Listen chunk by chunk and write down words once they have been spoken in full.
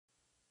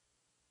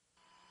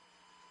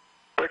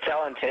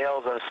telling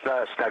tales of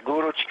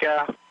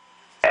Snaguruchka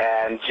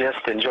and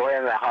just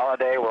enjoying the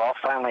holiday. We're all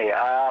finally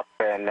up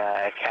and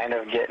kind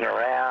of getting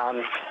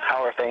around.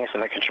 How are things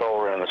in the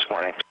control room this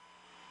morning?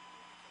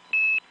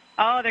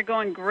 Oh, they're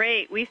going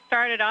great. We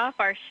started off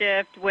our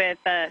shift with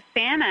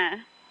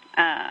Santa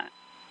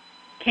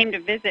came to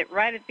visit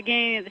right at the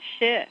beginning of the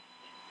shift.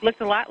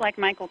 Looked a lot like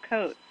Michael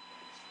Coates.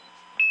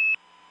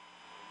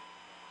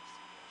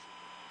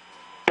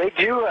 They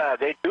do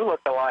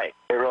look alike.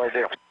 They really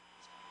do.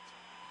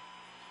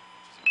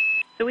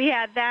 So we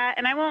had that,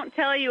 and I won't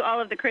tell you all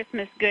of the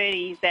Christmas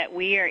goodies that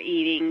we are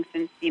eating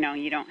since,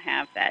 you don't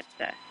have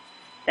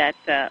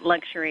that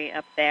luxury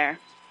up there.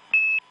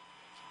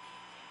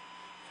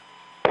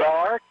 Well,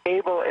 our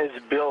cable is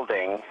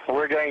building.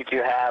 We're going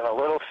to have a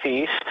little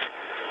feast.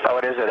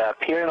 What is it?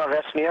 Pier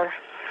Novesmir?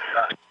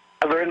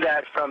 I learned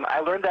that from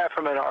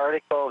an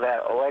article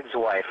that Oleg's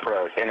wife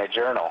wrote in a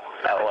journal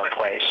at one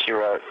place. She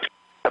wrote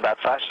about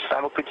Sasha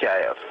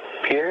Samokutyaev,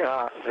 Pier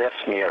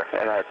Novesmir,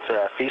 and it's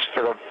a feast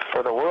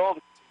for the world.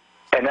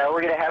 And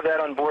we're going to have that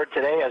on board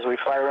today as we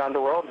fly around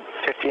the world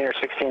 15 or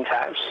 16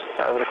 times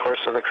over the course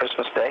of the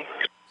Christmas day.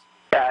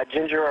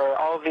 Ginger, are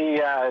all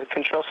the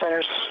control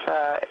centers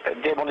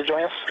able to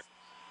join us?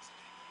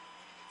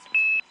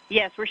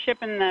 Yes, we're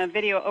shipping the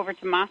video over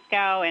to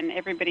Moscow, and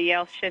everybody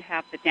else should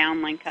have the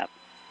downlink up.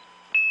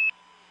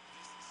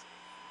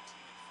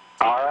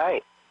 All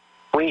right.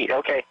 Sweet.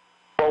 Okay.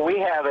 Well, we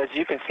have, as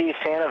you can see,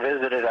 Santa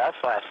visited us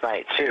last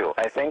night, too.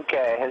 I think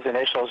his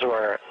initials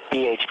were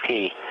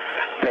EHP,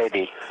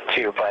 maybe,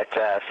 too. But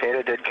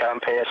Santa did come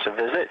pay us a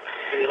visit,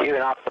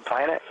 even off the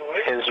planet.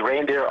 His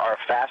reindeer are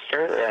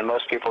faster than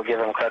most people give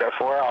him credit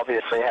for.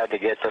 Obviously, had to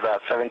get to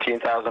about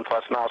 17,000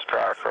 plus miles per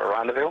hour for a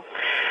rendezvous.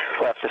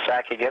 Left a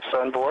sack of gifts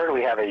on board.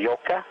 We have a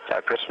yolka,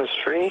 a Christmas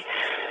tree,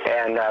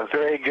 and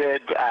very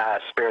good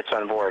spirits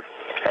on board.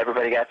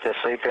 Everybody got to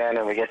sleep in,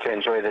 and we get to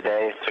enjoy the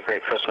day. It's a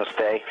great Christmas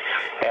day.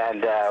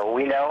 And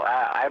we know,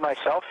 I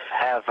myself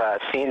have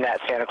seen that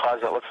Santa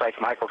Claus that looks like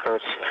Michael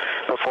Coates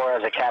before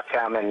as a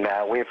Capcom,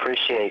 and we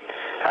appreciate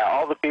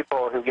all the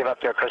people who give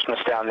up their Christmas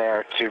down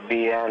there to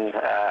be in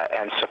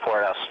and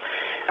support us.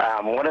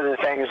 One of the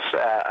things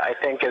I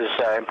think is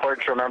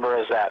important to remember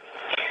is that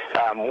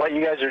what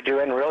you guys are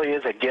doing really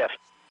is a gift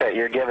that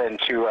you're giving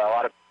to a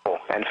lot of people.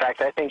 In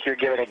fact, I think you're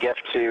giving a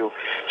gift to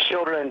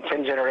children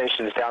 10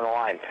 generations down the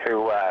line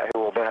who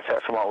will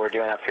benefit from what we're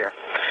doing up here.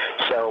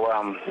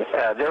 So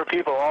there are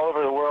people all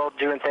over the world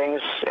doing things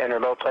in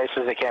remote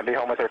places. They can't be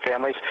home with their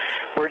families.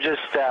 We're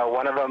just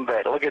one of them,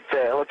 but look at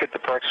the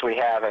perks we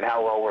have and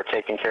how well we're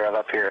taken care of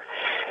up here.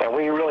 And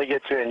we really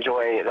get to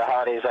enjoy the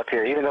holidays up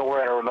here, even though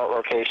we're in a remote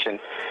location,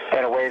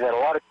 in a way that a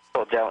lot of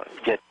people don't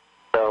get.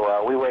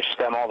 So we wish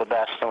them all the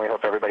best, and we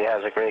hope everybody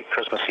has a great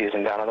Christmas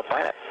season down on the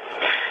planet.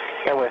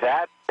 And with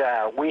that,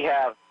 we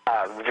have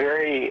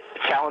very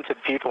talented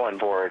people on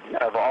board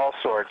of all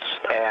sorts,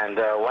 and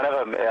one of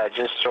them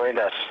just joined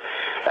us.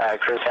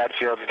 Chris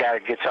Hadfield's got a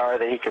guitar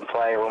that he can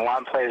play.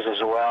 Juan plays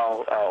as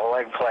well.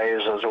 Oleg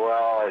plays as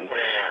well, and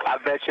I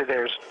bet you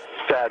there's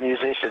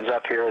musicians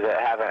up here that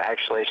haven't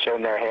actually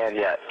shown their hand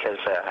yet, because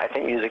I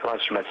think musical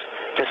instruments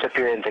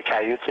disappear into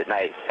cayutes at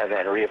night and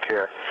then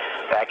reappear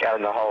back out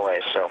in the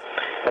hallways. So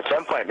at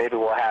some point, maybe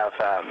we'll have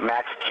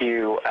Max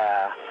Q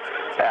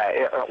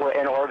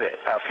in orbit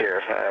up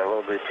here.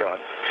 We'll be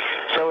going.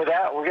 So with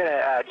that, we're going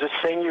to just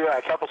sing you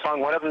a couple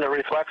songs. One of them that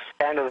reflects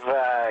kind of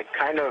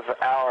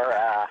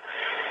our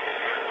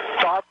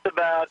thoughts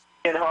about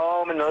being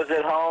home and those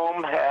at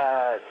home. And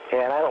I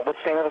don't know, what's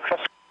the name of the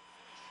Christmas?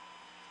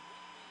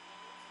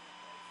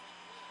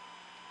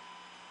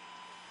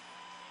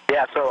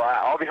 Yeah, so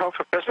I'll be home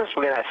for Christmas.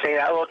 We're going to sing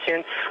that little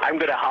tune. I'm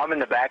going to hum in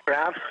the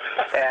background,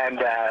 and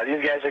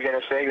these guys are going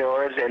to sing the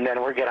words, and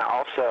then we're going to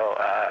also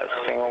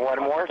sing one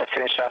more to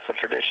finish off the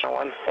traditional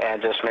one,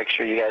 and just make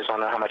sure you guys all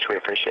know how much we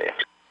appreciate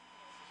it.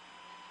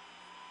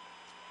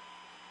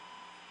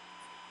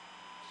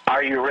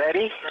 Are you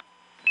ready?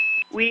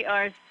 We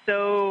are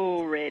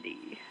so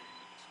ready.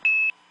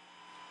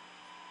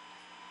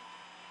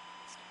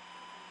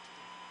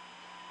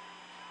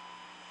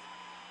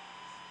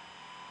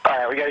 All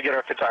right, we got to get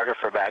our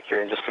photographer back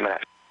here in just a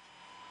minute.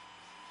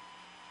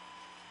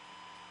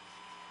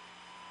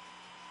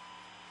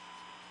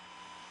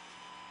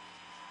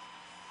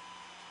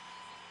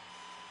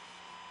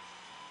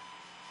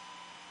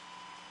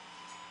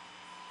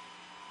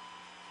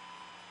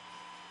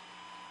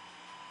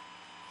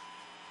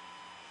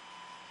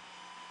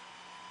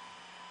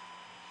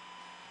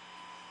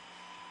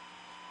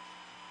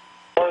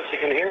 Close, you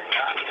can hear?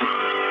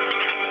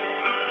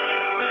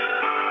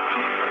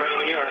 Right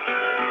when you are.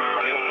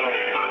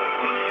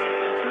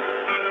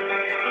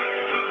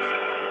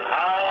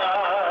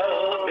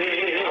 I'll be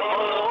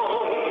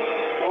home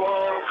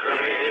for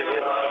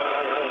Christmas.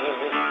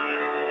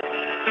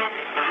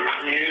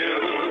 You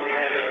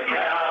can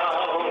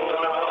count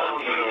on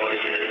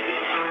me.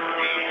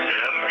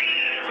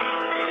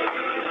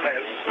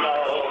 And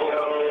snow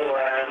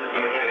and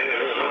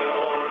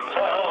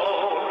mistletoe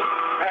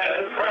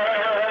and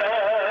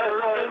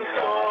presents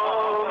all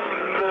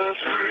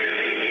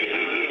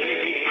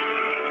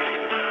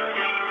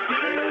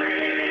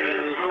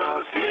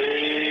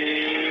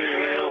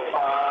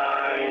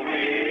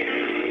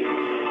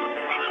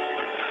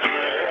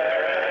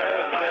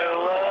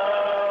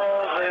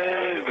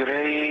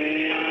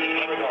green.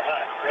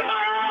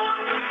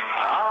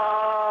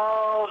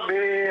 I'll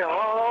be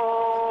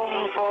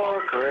home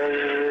for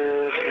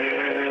Christmas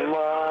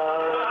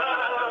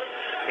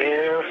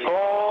if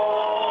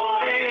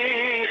only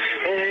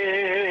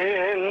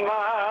in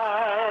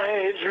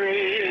my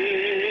dream.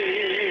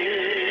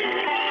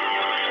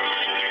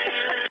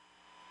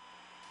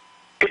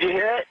 Could you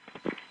hear it?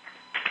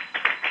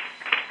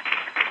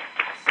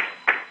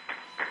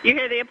 You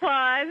hear the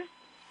applause?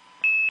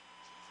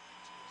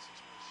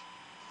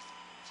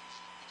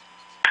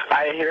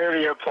 I hear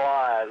the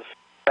applause.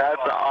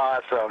 That's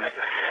awesome.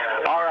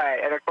 All right,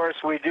 and of course,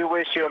 we do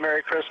wish you a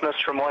Merry Christmas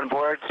from on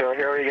board, so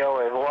here we go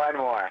with one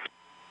more.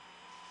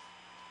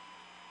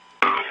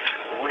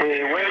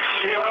 We wish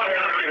you a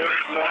Merry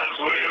Christmas.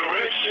 We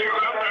wish you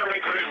a Merry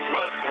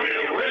Christmas. We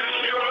wish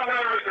you a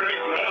Merry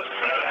Christmas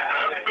and a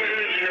Happy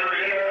New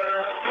Year.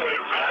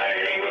 With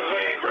tidings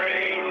we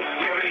bring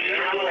to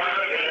you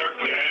and your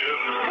kids.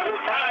 With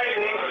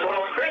tidings for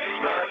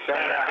Christmas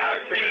and a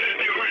Happy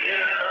New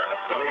Year.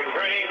 So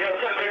bring us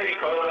a biggie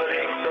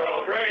pudding. So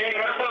bring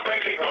us a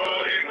biggie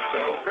pudding.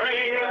 So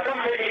bring us a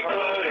biggie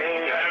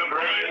pudding and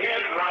bring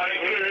it right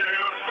here.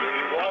 We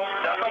won't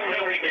stop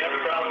until we get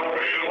some.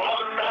 We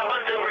won't stop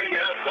until we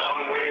get some.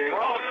 We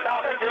won't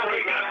stop until we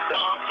get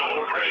some. So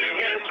bring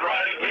it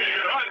right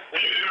here.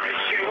 We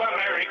wish you a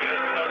Merry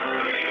Christmas.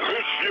 We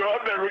wish you a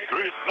Merry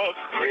Christmas.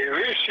 We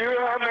wish you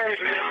a Merry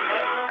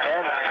Christmas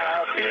and a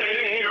Happy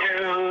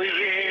New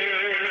Year.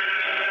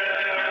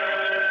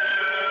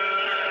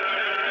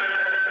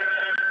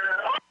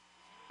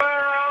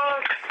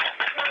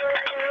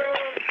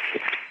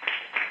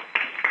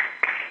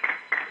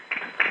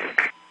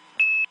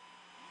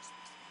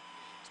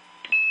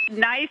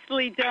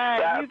 Nicely done.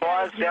 That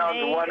applause sounds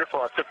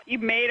wonderful. You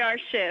made our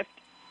shift.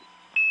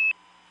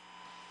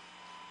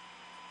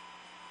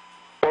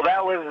 Well,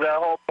 that was the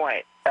whole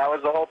point. That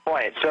was the whole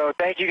point. So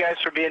thank you guys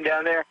for being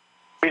down there.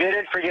 We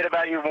didn't forget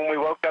about you when we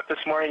woke up this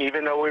morning,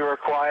 even though we were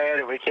quiet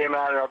and we came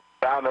out in our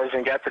pajamas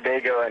and got the day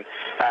going.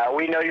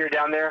 We know you're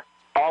down there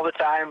all the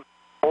time,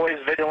 always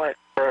vigilant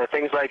for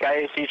things like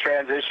IAC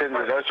transitions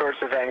and those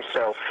sorts of things.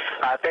 So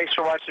thanks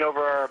for watching over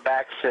our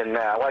backs and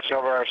watching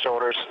over our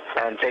shoulders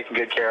and taking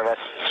good care of us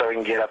so we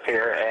can get up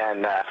here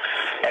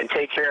and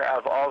take care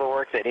of all the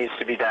work that needs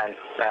to be done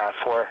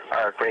for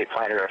our great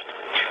planet Earth.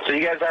 So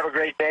you guys have a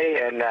great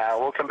day, and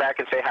we'll come back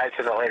and say hi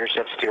to the later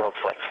ships too,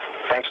 hopefully.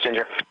 Thanks,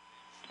 Ginger.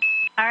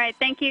 All right,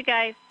 thank you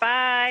guys.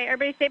 Bye.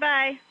 Everybody say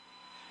bye.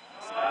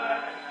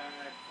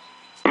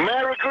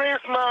 Merry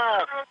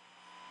Christmas!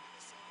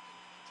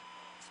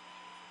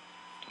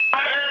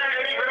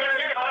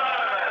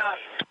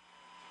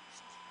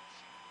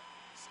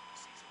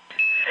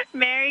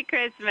 Merry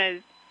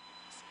Christmas.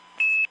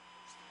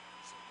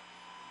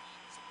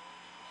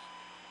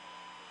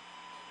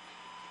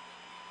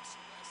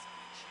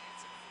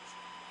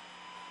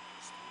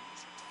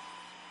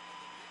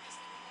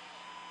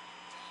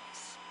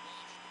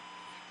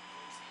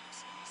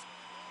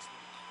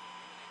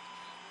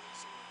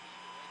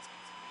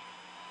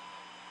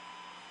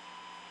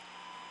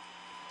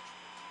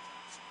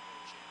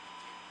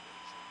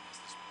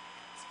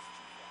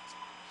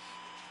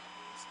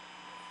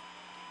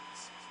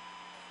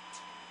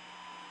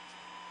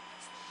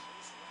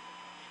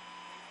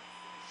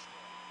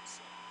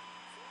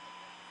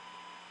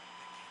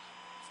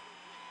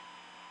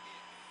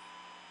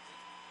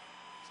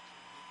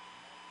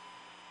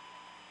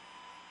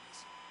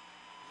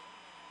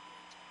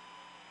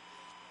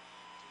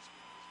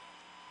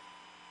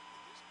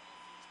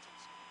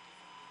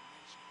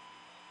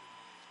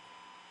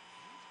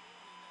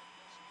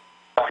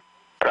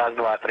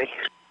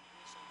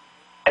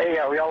 Hey,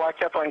 are we all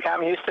locked up on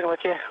Com Houston with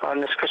you on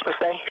this Christmas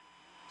Day?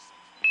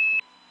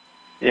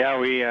 Yeah,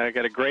 we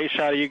got a great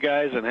shot of you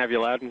guys and have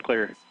you loud and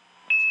clear.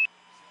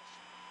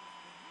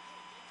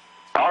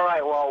 All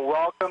right, well,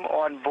 welcome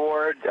on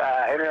board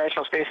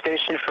International Space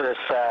Station for this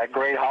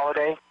great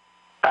holiday.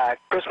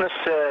 Christmas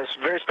is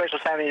a very special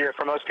time of year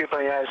for most people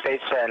in the United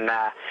States, and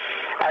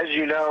as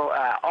you know,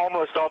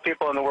 almost all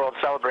people in the world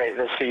celebrate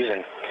this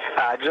season.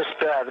 Just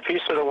the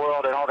peace of the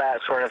world and all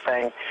that sort of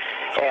thing.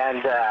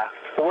 And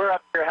we're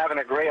up here having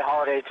a great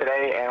holiday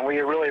today, and we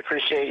really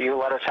appreciate you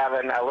let us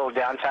having a little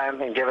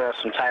downtime and giving us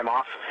some time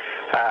off.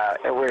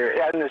 We're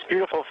in this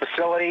beautiful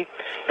facility,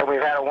 and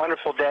we've had a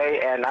wonderful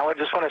day, and I would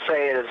just want to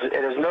say it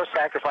is no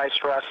sacrifice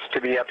for us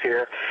to be up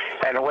here.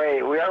 And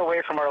we are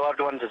away from our loved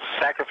ones. It's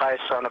a sacrifice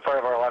on the part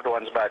of our loved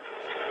ones, but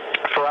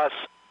for us,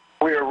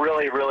 we are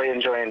really, really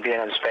enjoying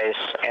being in space,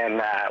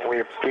 and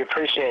we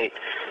appreciate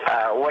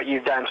what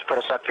you've done to put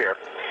us up here.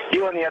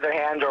 You, on the other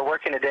hand, are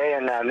working today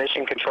in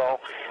mission control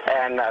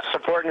and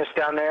supporting us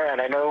down there, and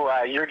I know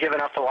you're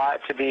giving up a lot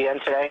to be in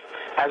today,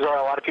 as are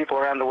a lot of people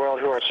around the world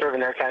who are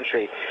serving their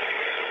country.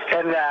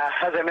 And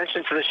as I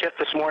mentioned to the ship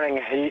this morning,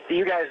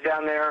 you guys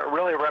down there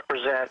really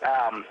represent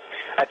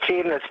a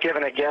team that's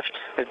given a gift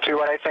to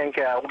what I think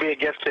will be a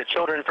gift to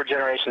children for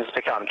generations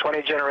to come.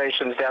 20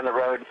 generations down the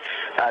road,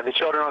 the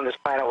children on this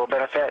planet will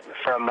benefit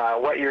from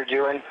what you're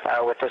doing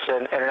with this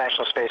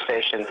International Space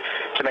Station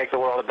to make the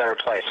world a better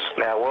place.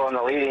 We're on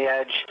the leading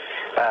edge,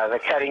 the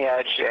cutting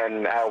edge,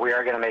 and we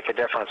are going to make a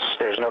difference.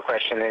 There's no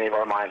question in any of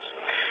our minds.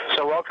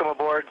 So welcome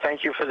aboard.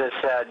 Thank you for this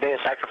day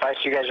of sacrifice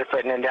you guys are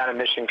putting in down in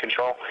Mission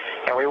Control.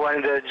 And we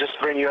wanted to just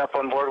bring you up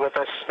on board with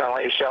us and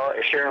let you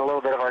share a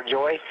little bit of our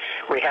joy.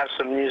 We have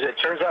some music. It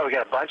turns out we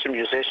got a bunch of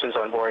musicians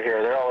on board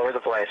here. They're all over the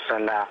place.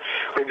 And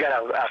we've got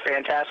a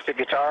fantastic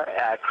guitar.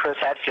 Chris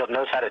Hadfield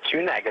knows how to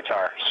tune that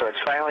guitar. So it's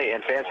finally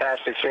in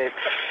fantastic shape.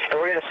 And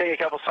we're going to sing a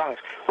couple songs.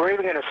 We're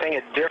even going to sing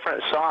a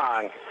different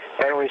song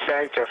than we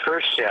sang to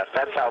first shift.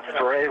 That's how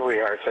brave we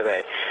are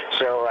today.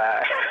 So,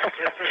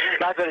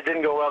 not that it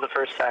didn't go well the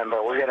first time,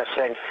 but we're going to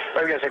sing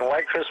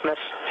White Christmas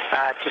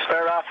to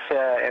start off,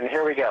 and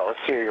here we go. Let's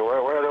see,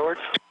 where are the words?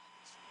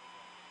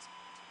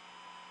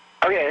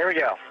 Okay, here we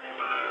go.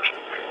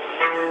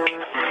 All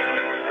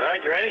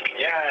right, you ready?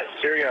 Yes,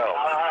 here we go.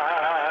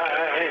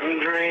 I'm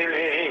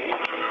dreaming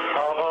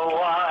of a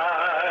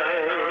white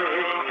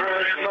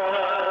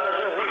Christmas,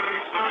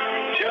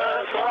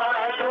 just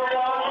like the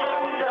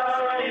one I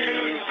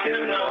used to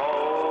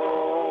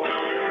know,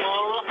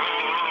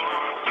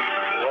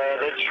 where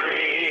the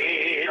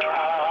treetops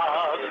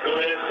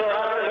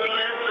glisten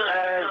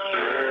as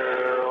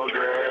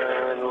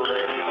children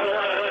listen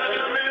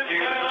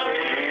to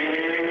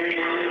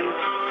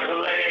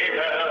sleigh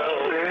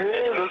bells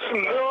in the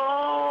snow.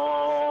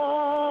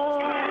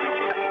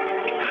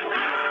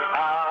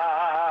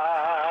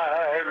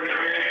 I'm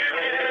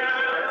dreaming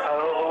of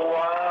a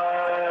white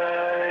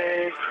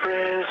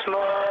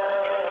Christmas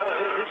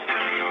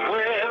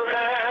with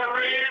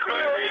every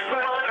Christmas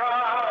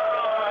card.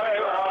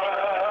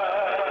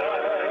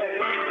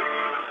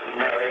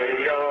 May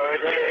your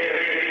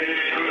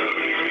days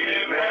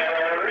be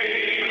merry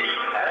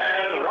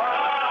and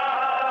bright,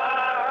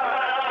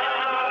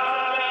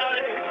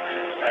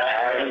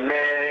 and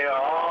may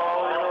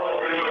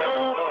all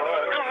your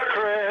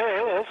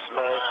Christmases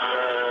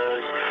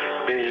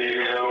be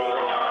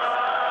white.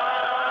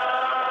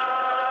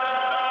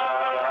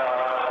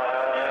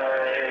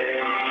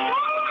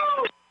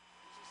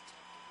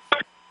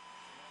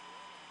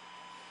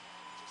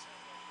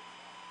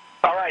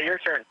 All right, your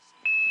turn.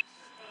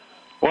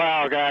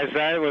 Wow, guys,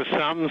 that was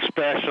something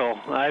special.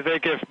 I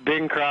think if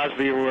Bing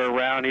Crosby were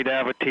around, he'd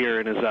have a tear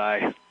in his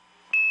eye.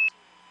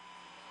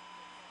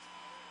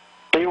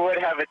 He would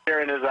have a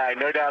tear in his eye,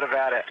 no doubt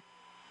about it.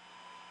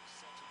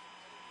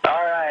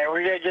 All right,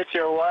 we're going to get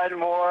you one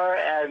more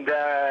and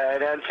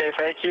then say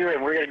thank you,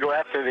 and we're going to go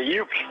after the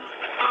uke,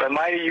 the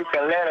mighty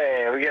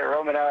ukulele. We get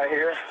Roman out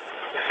here.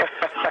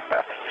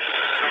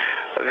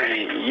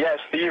 Yes,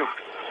 the uke.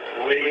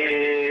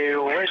 We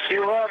wish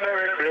you a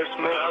Merry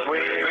Christmas. We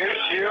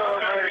wish you a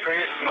Merry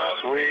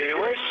Christmas. We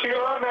wish you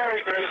a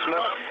Merry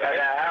Christmas and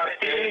a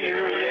Happy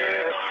New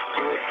Year.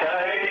 Good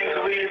tidings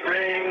we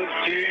bring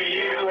to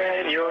you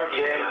and your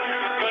kin.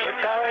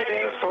 Good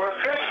tidings for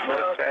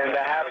Christmas and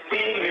a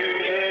Happy New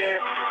Year.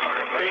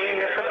 Bring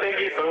us a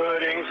piggy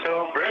pudding,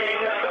 so bring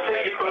us a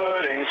piggy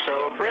pudding,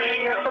 so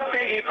bring us a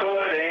piggy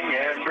pudding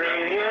and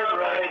bring it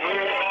right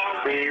here.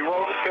 We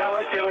won't go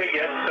until we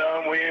get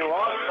some. We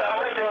won't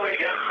stop until we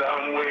get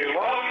some. We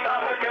won't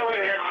stop until we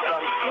get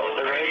some.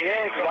 The ray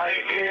eggs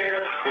right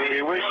here.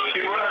 We wish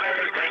you a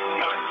Merry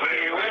Christmas.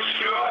 We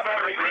wish you a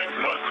Merry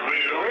Christmas. We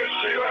wish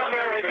you a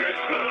Merry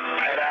Christmas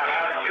and a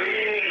Happy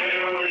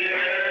New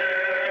Year.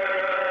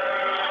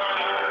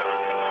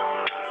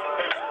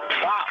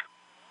 Wow.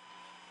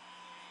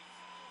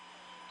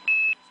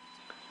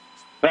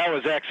 That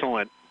was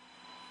excellent.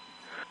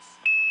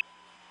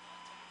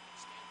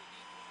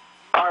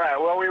 All right,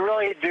 well, we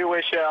really do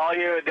wish all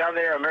you down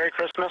there a Merry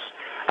Christmas.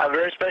 A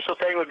very special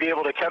thing would be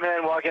able to come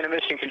in, walk into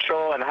Mission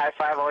Control, and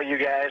high-five all you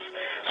guys.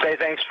 Say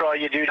thanks for all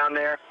you do down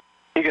there.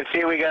 You can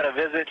see we got a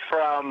visit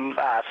from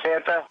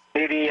Santa.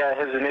 Maybe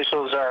his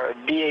initials are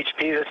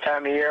BHP this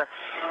time of year.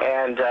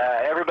 And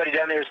everybody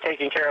down there is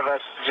taking care of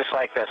us just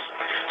like this.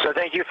 So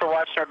thank you for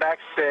watching our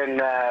backs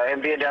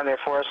and being down there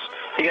for us.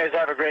 You guys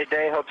have a great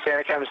day. Hope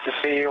Santa comes to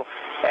see you.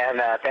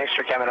 And thanks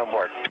for coming on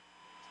board.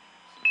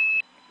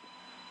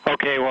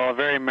 Okay, well, a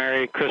very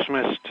Merry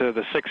Christmas to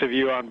the 6 of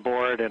you on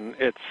board, and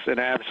it's an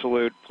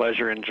absolute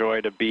pleasure and joy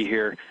to be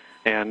here.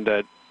 And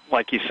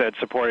like you said,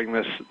 supporting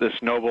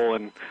this noble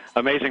and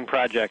amazing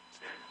project.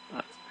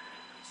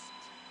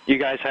 You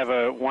guys have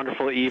a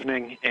wonderful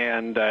evening,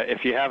 and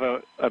if you have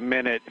a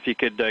minute, if you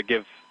could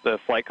give the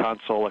flight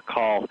console a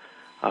call,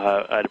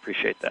 I'd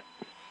appreciate that.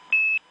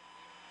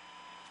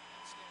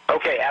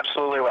 Okay,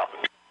 absolutely will.